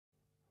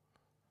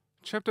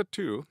Chapter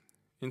 2,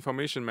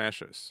 Information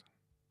Measures.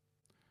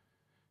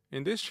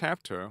 In this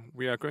chapter,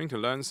 we are going to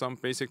learn some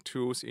basic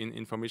tools in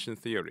information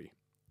theory.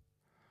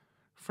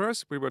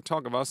 First, we will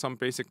talk about some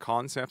basic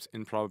concepts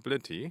in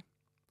probability.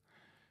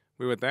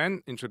 We will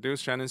then introduce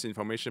Shannon's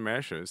information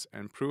measures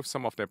and prove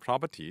some of their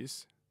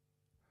properties.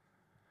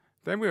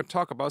 Then we'll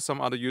talk about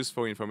some other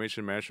useful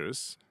information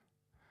measures.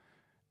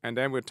 And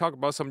then we'll talk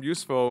about some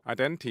useful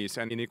identities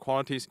and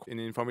inequalities in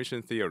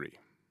information theory.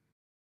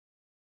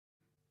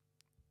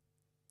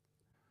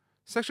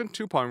 Section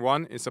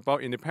 2.1 is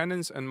about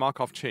independence and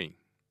Markov chain.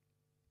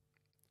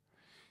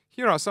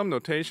 Here are some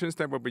notations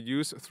that will be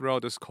used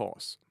throughout this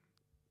course.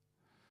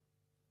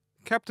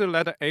 Capital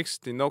letter X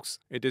denotes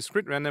a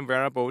discrete random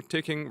variable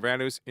taking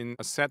values in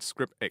a set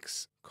script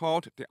X,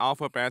 called the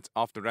alphabet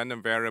of the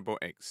random variable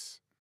X.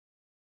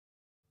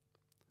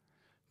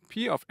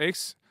 P of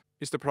X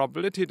is the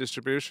probability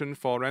distribution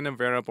for random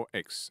variable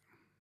X.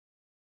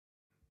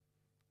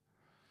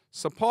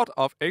 Support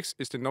of X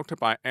is denoted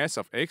by S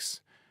of X,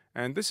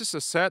 and this is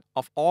a set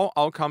of all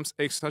outcomes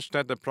X such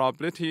that the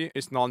probability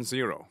is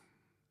non-zero.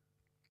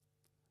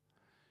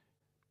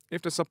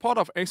 If the support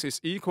of X is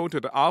equal to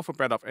the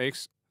alphabet of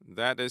X,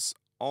 that is,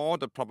 all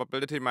the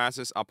probability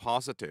masses are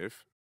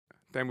positive,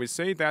 then we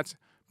say that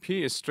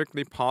P is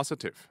strictly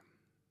positive.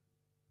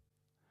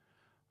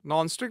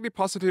 Non-strictly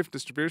positive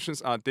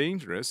distributions are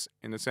dangerous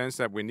in the sense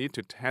that we need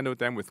to handle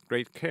them with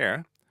great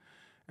care,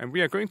 and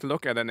we are going to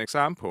look at an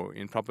example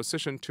in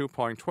proposition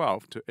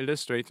 2.12 to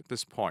illustrate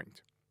this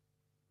point.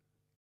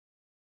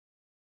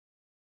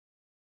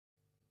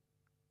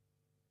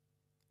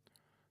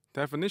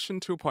 Definition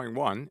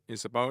 2.1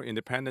 is about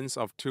independence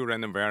of two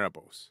random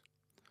variables.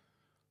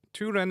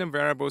 Two random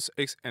variables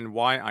x and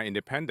y are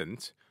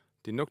independent,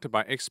 denoted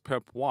by x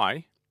perp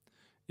y,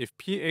 if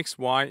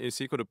pxy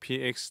is equal to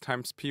px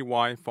times py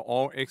for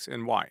all x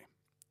and y.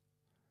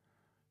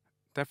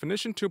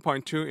 Definition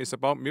 2.2 is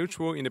about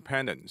mutual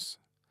independence.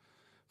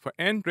 For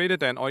n greater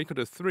than or equal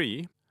to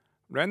 3,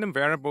 random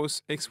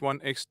variables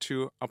x1,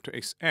 x2 up to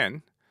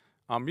xn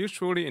are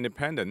mutually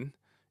independent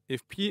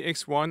if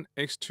px1,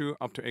 x2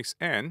 up to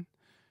xn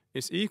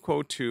is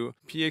equal to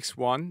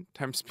px1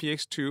 times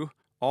px2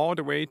 all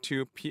the way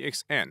to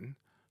pxn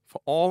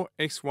for all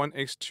x1,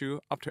 x2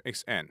 up to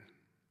xn.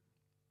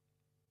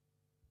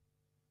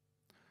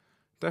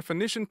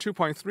 Definition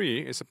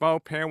 2.3 is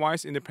about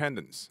pairwise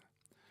independence.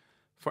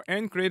 For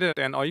n greater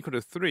than or equal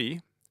to 3,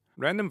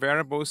 random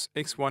variables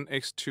x1,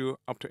 x2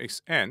 up to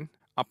xn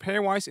are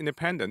pairwise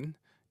independent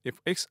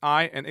if xi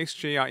and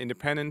xj are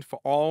independent for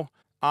all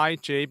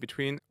ij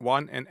between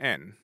 1 and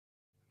n.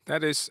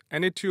 That is,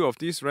 any two of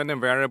these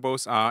random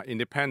variables are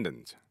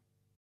independent.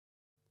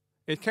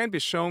 It can be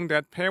shown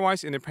that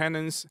pairwise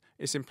independence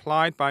is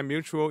implied by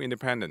mutual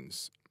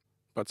independence,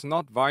 but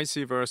not vice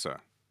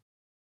versa.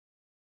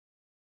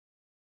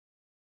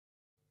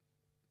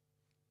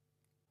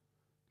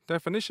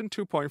 Definition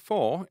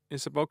 2.4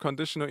 is about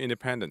conditional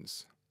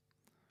independence.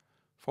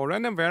 For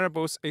random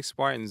variables x,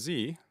 y, and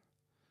z,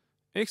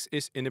 x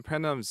is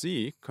independent of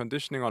z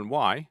conditioning on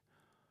y,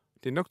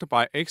 denoted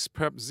by x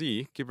perp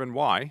z given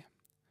y,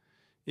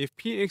 if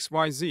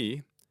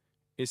pxyz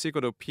is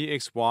equal to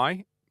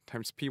pxy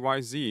times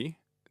pyz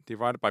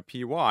divided by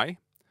py,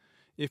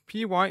 if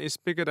py is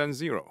bigger than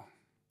 0,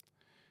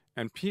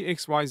 and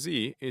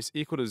pxyz is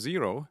equal to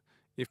 0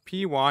 if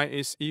py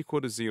is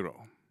equal to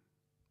 0.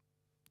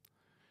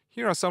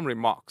 Here are some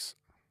remarks.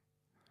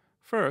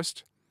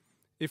 First,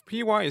 if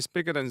py is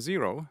bigger than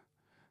 0,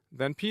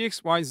 then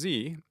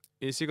pxyz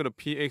is equal to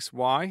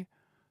pxy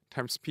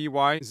times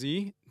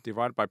pyz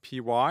divided by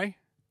py.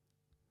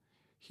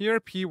 Here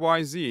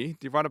pyz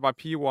divided by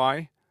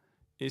py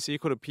is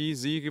equal to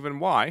pz given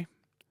y,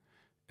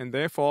 and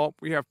therefore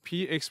we have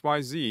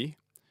pxyz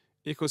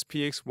equals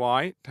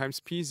pxy times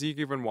pz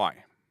given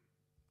y.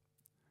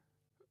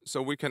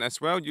 So we can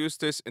as well use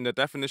this in the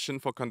definition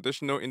for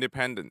conditional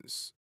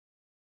independence.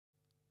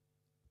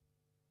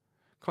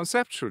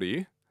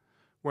 Conceptually,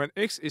 when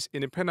x is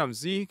independent of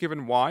z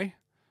given y,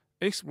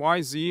 x,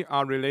 y, z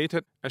are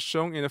related as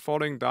shown in the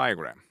following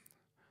diagram.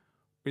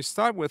 We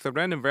start with a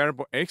random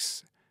variable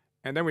x,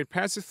 and then we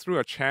pass it through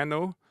a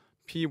channel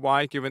py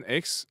given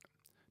x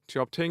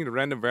to obtain the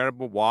random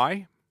variable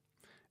y,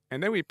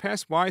 and then we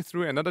pass y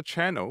through another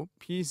channel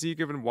pz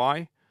given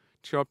y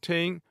to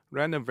obtain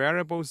random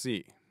variable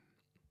z.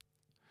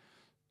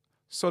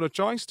 So the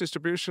joint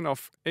distribution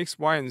of x,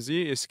 y, and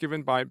z is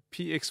given by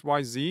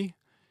pxyz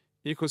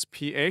equals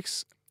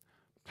px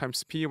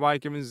times py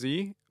given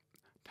z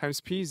times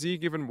pz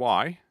given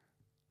y,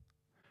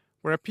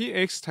 where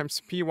px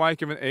times py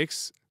given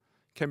x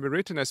can be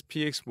written as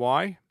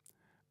pxy,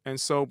 and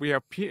so we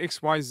have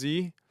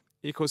pxyz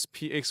equals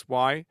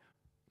pxy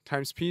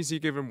times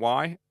pz given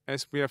y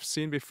as we have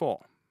seen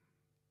before.